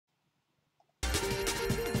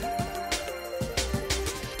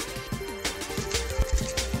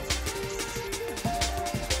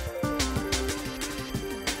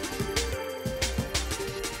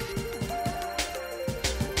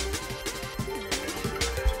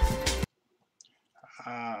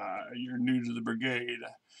you're new to the brigade.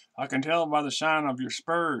 I can tell by the shine of your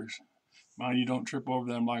spurs. Mind you don't trip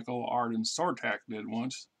over them like old Ardan Sortek did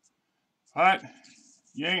once. What?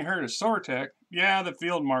 You ain't heard of Sortek? Yeah, the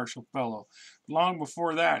field marshal fellow. Long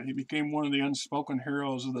before that, he became one of the unspoken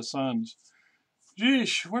heroes of the Suns.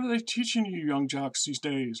 Geesh, what are they teaching you young jocks these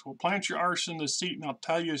days? Well, plant your arse in the seat and I'll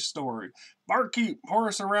tell you a story. Barkeep, pour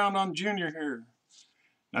us around on Junior here.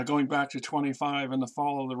 Now going back to 25 and the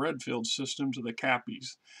fall of the Redfield system to the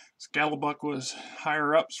Cappies. Scalabuck was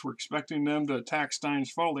higher-ups were expecting them to attack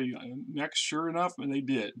Stein's Folly next, sure enough, and they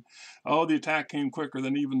did. Oh, the attack came quicker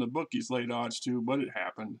than even the bookies laid odds to, but it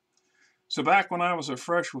happened. So back when I was a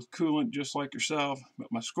fresh with coolant just like yourself, but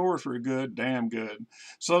my scores were good, damn good.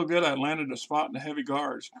 So good I landed a spot in the heavy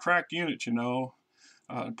guards. Crack unit, you know.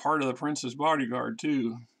 Part of the prince's bodyguard,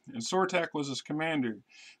 too. And Sortek was his commander.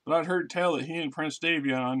 But I'd heard tell that he and Prince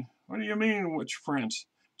Davion... What do you mean, which prince?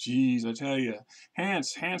 Geez, I tell you.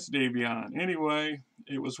 Hanse Davion. Anyway,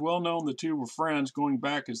 it was well known the two were friends going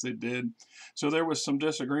back as they did. So there was some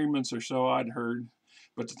disagreements or so I'd heard.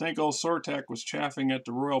 But to think old Sortek was chaffing at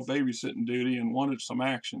the royal babysitting duty and wanted some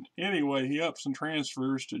action. Anyway, he ups and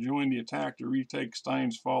transfers to join the attack to retake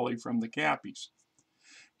Stein's Folly from the Cappies.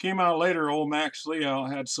 Came out later old Max Leo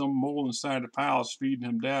had some mole inside the palace feeding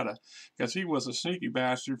him data, because he was a sneaky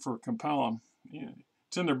bastard for compelling. Yeah,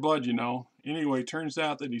 it's in their blood, you know. Anyway, turns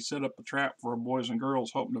out that he set up a trap for our boys and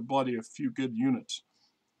girls, hoping to bloody a few good units.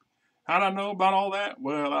 How'd I know about all that?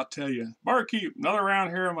 Well, I'll tell you. Barkeep, another round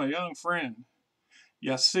here of my young friend.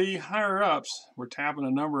 You see, higher-ups were tapping a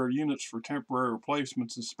number of units for temporary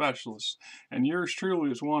replacements and specialists, and yours truly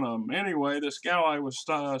was one of them. Anyway, this gal I was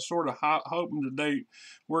sort of hoping to date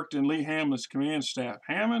worked in Lee Hammond's command staff.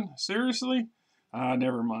 Hammond? Seriously?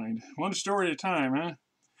 Never mind. One story at a time, huh?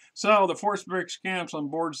 So the force breaks camps on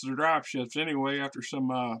boards their dropships. Anyway, after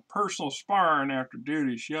some personal sparring after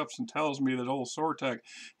duty, she ups and tells me that old Sortek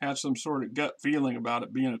had some sort of gut feeling about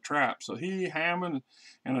it being a trap. So he, Hammond,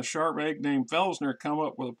 and a sharp egg named Felsner come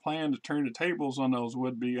up with a plan to turn the tables on those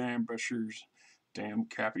would-be ambushers. Damn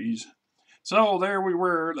Cappies. So there we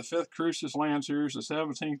were, the 5th Crucis Lancers, the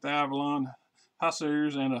 17th Avalon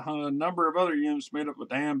Hussars, and a number of other units made up a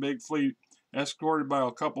damn big fleet, escorted by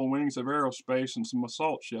a couple wings of aerospace and some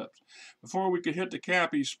assault ships, before we could hit the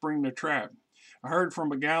Cappies spring their trap. I heard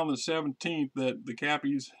from a gal in the 17th that the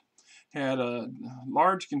Cappies had a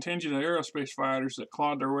large contingent of aerospace fighters that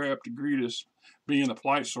clawed their way up to greet us, being the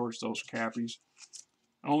polite sorts, those Cappies.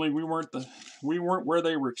 Only we weren't where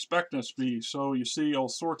they were expecting us to be, so you see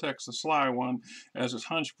old Sortek's the sly one, as his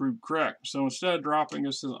hunch proved correct. So instead of dropping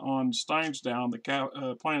us on Steinsdown,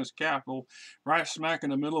 the planet's capital, right smack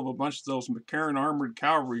in the middle of a bunch of those McCarran armored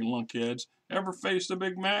cavalry lunkheads, ever faced a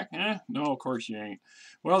Big Mac? No, of course you ain't.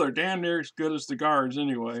 Well, they're damn near as good as the guards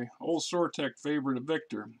anyway. Old Sortek favored a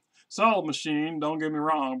victor. Solid machine, don't get me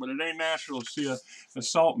wrong, but it ain't natural to see a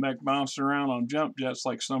assault mech bouncing around on jump jets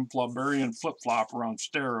like some plebeian flip-flopper on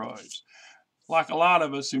steroids. Like a lot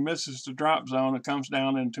of us who misses the drop zone and comes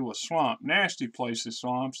down into a swamp. Nasty place, the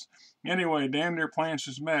swamps. Anyway, damn near plants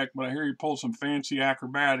his mech, but I hear he pulled some fancy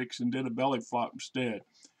acrobatics and did a belly flop instead.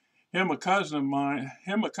 Him a cousin of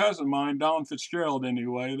mine, Don Fitzgerald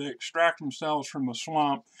anyway, they extract themselves from the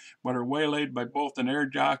swamp, but are waylaid by both an air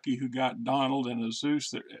jockey who got Donald and a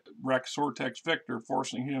Zeus that wrecked Sortek's Victor,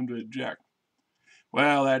 forcing him to eject.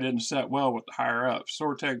 Well, that didn't set well with the higher-ups.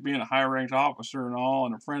 Sortek being a high-ranked officer and all,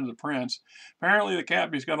 and a friend of the prince. Apparently the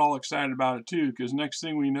Cappies got all excited about it too, because next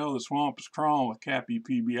thing we know, the swamp is crawling with Cappy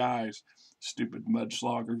PBIs. Stupid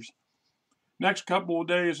mudsloggers. Next couple of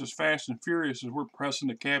days is fast and furious as we're pressing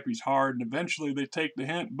the Cappies hard, and eventually they take the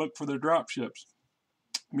hint and book for their dropships.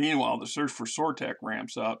 Meanwhile, the search for Sortek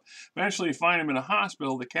ramps up. Eventually, you find him in a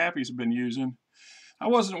hospital the Cappies have been using. I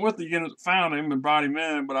wasn't with the unit that found him and brought him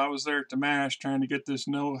in, but I was there at the MASH trying to get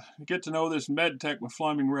to know this med tech with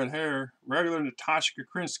flaming red hair. Regular Natasha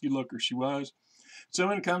Krinsky looker she was. So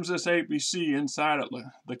in comes this APC inside it,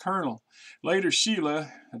 the colonel. Later,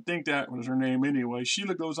 Sheila, I think that was her name anyway,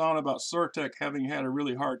 Sheila goes on about Sortek having had a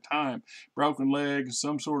really hard time, broken legs,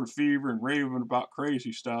 some sort of fever, and raving about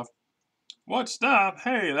crazy stuff. What stuff?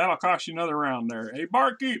 Hey, that'll cost you another round there. Hey,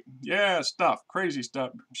 barkeep. Yeah, stuff. Crazy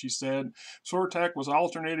stuff, she said. Sortek was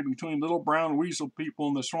alternating between little brown weasel people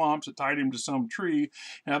in the swamps that tied him to some tree,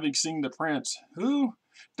 having seen the prince. Who?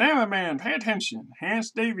 Damn it, man, pay attention.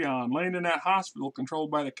 Hanse Davion, laying in that hospital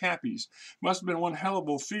controlled by the Cappies. Must have been one hell of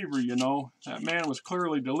a fever, you know. That man was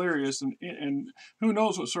clearly delirious, and who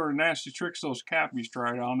knows what sort of nasty tricks those Cappies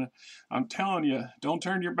tried on it. I'm telling you, don't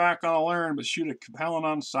turn your back on a learn, but shoot a compelling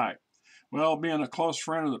on sight. Well, being a close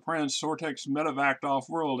friend of the prince, Sortek's medevaced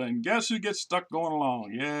off-world, and guess who gets stuck going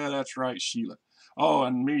along? Yeah, that's right, Sheila. Oh,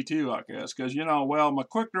 and me too, I guess, because, you know, well, my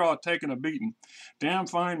quick draw had taken a beating. Damn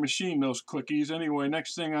fine machine, those quickies. Anyway,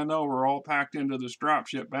 next thing I know, we're all packed into this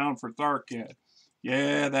dropship bound for Tharkat.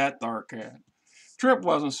 Yeah, that Tharkat. Trip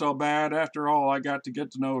wasn't so bad. After all, I got to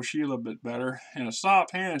get to know Sheila a bit better, and a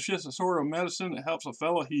soft hand is just a sort of medicine that helps a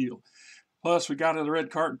fella heal. Plus, we got the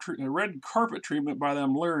red carpet treatment by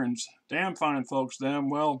them Lurns. Damn fine folks, them.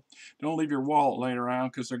 Well, don't leave your wallet laying around,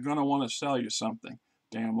 because they're going to want to sell you something.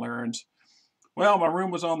 Damn Lurns. Well, my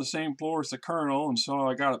room was on the same floor as the Colonel, and so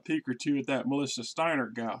I got a peek or two at that Melissa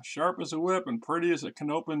Steiner gal. Sharp as a whip and pretty as it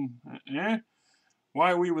can open.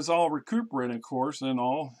 Why, we was all recuperating, of course, and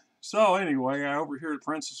all. So, anyway, I overheard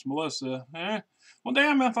Princess Melissa. Well,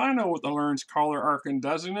 damn if I know what the Lurns call her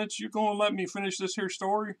archdesignates. You gonna let me finish this here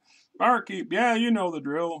story? Barkeep, yeah, you know the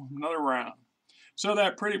drill. Another round. So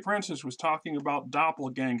that pretty princess was talking about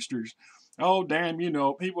doppelgangsters. Oh, damn, you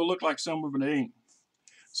know, people look like some of it ain't.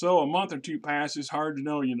 So a month or two passes, hard to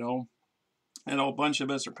know, you know. And a whole bunch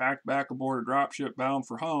of us are packed back aboard a dropship bound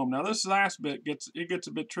for home. Now this last bit gets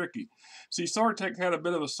a bit tricky. See, Sortek had a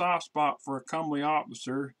bit of a soft spot for a comely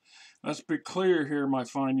officer. Let's be clear here, my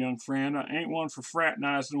fine young friend. I ain't one for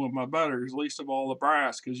fraternizing with my betters, least of all the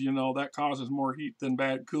brass, because you know that causes more heat than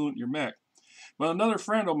bad coolant in your mech. But another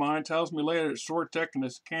friend of mine tells me later that Sortek and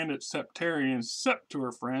his candidate septarians sep to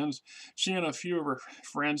her friends. She and a few of her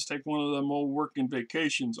friends take one of them old working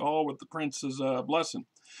vacations, all with the prince's blessing.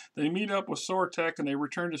 They meet up with Sortek and they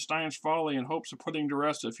return to Stein's Folly in hopes of putting to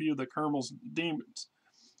rest a few of the Colonel's demons.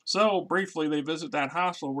 So, briefly, they visit that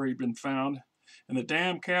hostel where he'd been found, and the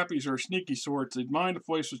damn cappies are sneaky sorts. They'd mind the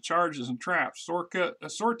place with charges and traps.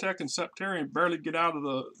 Sortek and Septarian barely get out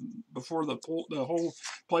of before the whole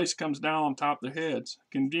place comes down on top of their heads.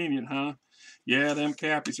 Convenient, huh? Yeah, them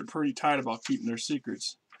cappies are pretty tight about keeping their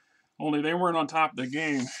secrets. Only they weren't on top of the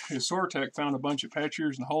game. Sortek found a bunch of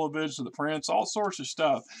pictures and holovids of the prince, all sorts of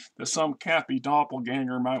stuff that some cappy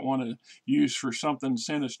doppelganger might want to use for something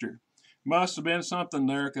sinister. Must have been something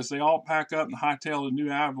there, because they all pack up and hightail to New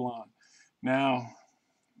Avalon. Now,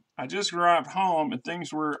 I just arrived home, and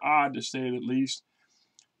things were odd, to say the least.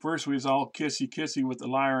 First, we was all kissy-kissy with the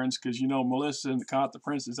Lyrans, because, you know, Melissa caught the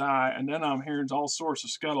prince's eye, and then I'm hearing all sorts of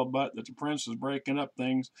scuttlebutt that the prince was breaking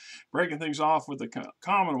things off with the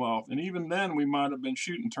Commonwealth, and even then we might have been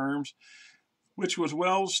shooting terms, which was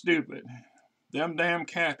well stupid. Them damn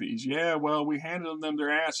cappies. Yeah, well, we handed them their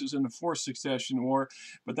asses in the Fourth Succession War,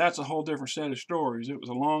 but that's a whole different set of stories. It was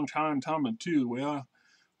a long time coming, too.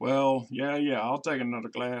 Well, yeah, I'll take another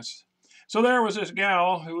glass. So there was this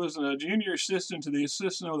gal who was a junior assistant to the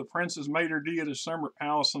assistant of the Princess Mater D at the Summer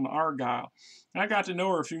Palace in Argyle. And I got to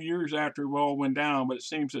know her a few years after it all went down, but it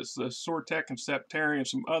seems that the Sortek and Septarian and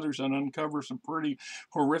some others had uncovered some pretty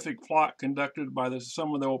horrific plot conducted by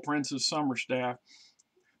some of the old prince's summer staff,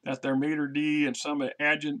 that their Mater D and some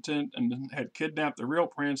adjutant and had kidnapped the real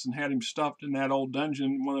prince and had him stuffed in that old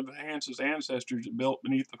dungeon one of Hanse's ancestors had built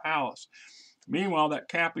beneath the palace. Meanwhile, that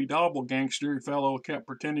cappy doppelgangster fellow kept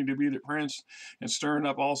pretending to be the prince and stirring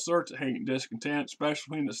up all sorts of hate and discontent,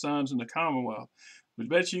 especially between the Suns and the Commonwealth. But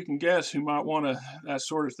bet you can guess who might want that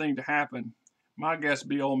sort of thing to happen. My guess would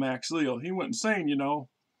be old Max Leal. He went insane, you know.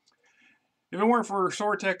 If it weren't for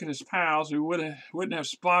Sortek and his pals, we wouldn't have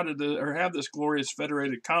spotted or have this glorious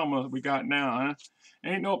federated Commonwealth we got now, huh?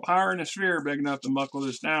 Ain't no power in the sphere big enough to muck with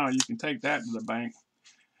us down. You can take that to the bank.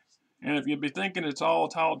 And if you'd be thinking it's all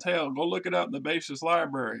tall tale, go look it up in the basis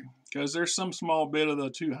library, because there's some small bit of the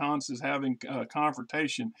two Hanses having a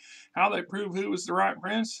confrontation. How they prove who was the right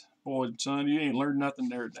prince? Boy, son, you ain't learned nothing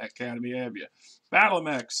there at the academy, have you?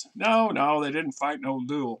 BattleMechs. No, they didn't fight no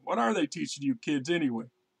duel. What are they teaching you kids anyway?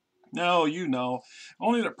 No, you know.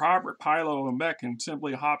 Only the proper pilot of a mech can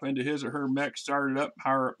simply hop into his or her mech, start it up,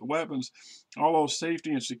 power up the weapons, all those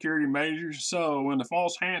safety and security measures. So when the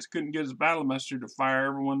false Hanse couldn't get his battlemaster to fire,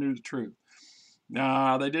 everyone knew the truth.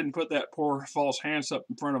 Nah, they didn't put that poor false Hanse up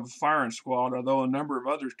in front of a firing squad, although a number of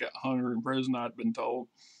others got hung or in prison, I'd been told.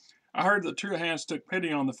 I heard the true Hanse took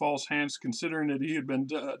pity on the false Hanse, considering that he had been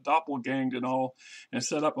doppelganged and all, and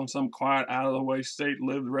set up on some quiet, out-of-the-way state to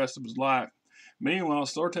live the rest of his life. Meanwhile,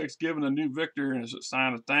 Sortek's given a new victor, and as a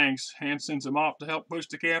sign of thanks, Hanse sends him off to help push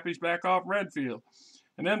the cappies back off Redfield.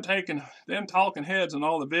 And them talking heads and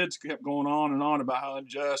all the vids kept going on and on about how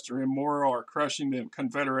unjust or immoral or crushing the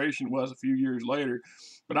Confederation was a few years later.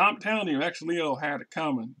 But I'm telling you, ex-Leo had it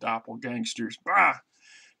coming, doppelgangsters. Bah!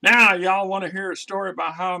 Now, y'all want to hear a story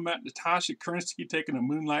about how I met Natasha Krinsky taking a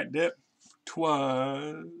moonlight dip?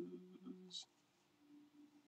 'Twas